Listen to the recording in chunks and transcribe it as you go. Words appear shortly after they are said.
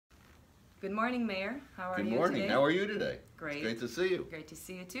Good morning, Mayor. How are you today? Good morning. How are you today? Great. It's great to see you. Great to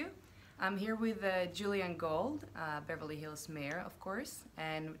see you too. I'm here with Julian Gold, Beverly Hills Mayor, of course,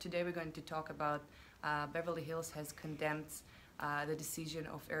 and today we're going to talk about Beverly Hills has condemned the decision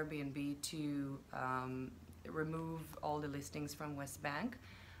of Airbnb to remove all the listings from West Bank.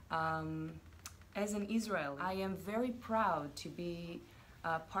 As an Israeli, I am very proud to be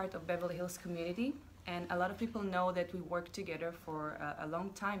part of Beverly Hills community, and a lot of people know that we work together for a long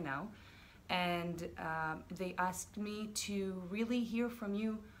time now. And they asked me to really hear from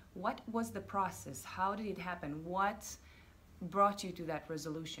you, what was the process? How did it happen? What brought you to that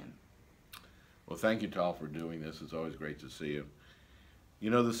resolution? Well, thank you, Tal, for doing this. It's always great to see you. You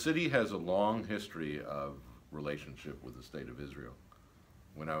know, the city has a long history of relationship with the State of Israel.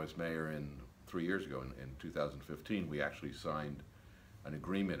 When I was mayor 3 years ago, in 2015, we actually signed an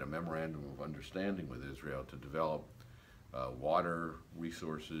agreement, a memorandum of understanding with Israel to develop water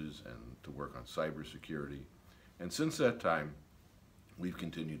resources and to work on cybersecurity. And since that time, we've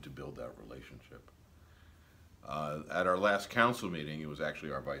continued to build that relationship. At our last council meeting, it was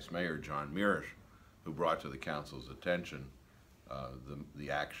actually our Vice Mayor, John Mirish, who brought to the council's attention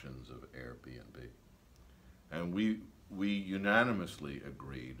the actions of Airbnb. And we unanimously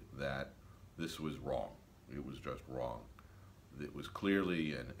agreed that this was wrong. It was just wrong. It was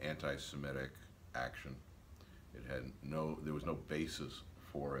clearly an anti-Semitic action. There was no basis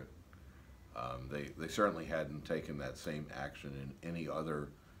for it. They certainly hadn't taken that same action in any other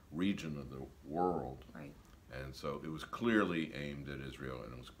region of the world. Right. And so it was clearly aimed at Israel,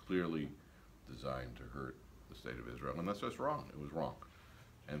 and it was clearly designed to hurt the State of Israel. And that's just wrong. It was wrong.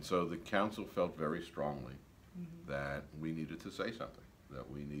 And so the council felt very strongly that we needed to say something, that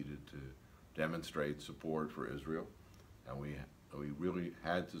we needed to demonstrate support for Israel. And we really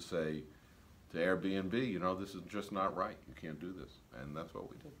had to say to Airbnb, you know, this is just not right. You can't do this. And that's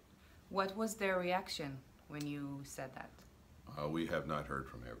what we did. What was their reaction when you said that? We have not heard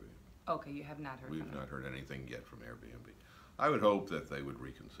from Airbnb. Okay, you have not heard from them. We've not heard anything yet from Airbnb. I would hope that they would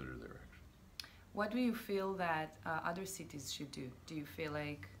reconsider their action. What do you feel that other cities should do? Do you feel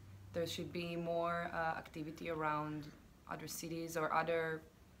like there should be more activity around other cities or other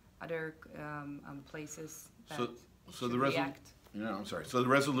places that should react? So the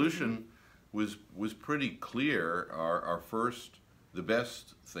resolution was pretty clear. The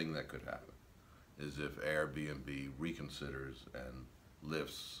best thing that could happen is if Airbnb reconsiders and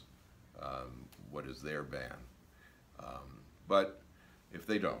lifts what is their ban. But if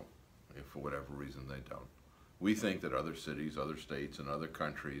they don't, if for whatever reason they don't, we think that other cities, other states, and other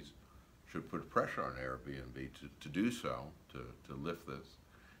countries should put pressure on Airbnb to do so, to lift this.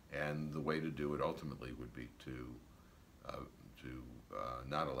 And the way to do it ultimately would be to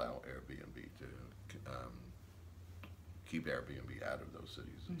not allow Airbnb to keep Airbnb out of those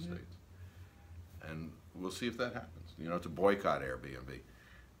cities and states. And we'll see if that happens. You know, to boycott Airbnb.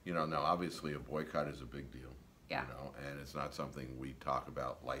 You know, now obviously a boycott is a big deal. Yeah. You know, and it's not something we talk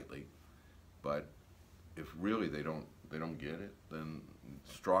about lightly. But if really they don't get it, then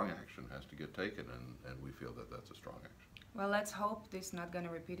strong action has to get taken, and we feel that that's a strong action. Well, let's hope this is not going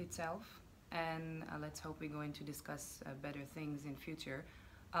to repeat itself, and let's hope we're going to discuss better things in future.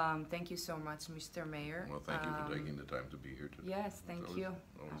 Thank you so much, Mr. Mayor. Well, thank you for taking the time to be here today. Yes, thank you.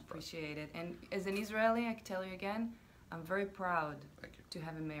 Always I appreciate it. And as an Israeli, I can tell you again, I'm very proud to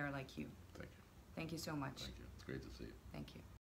have a mayor like you. Thank you. Thank you so much. Thank you. It's great to see you. Thank you.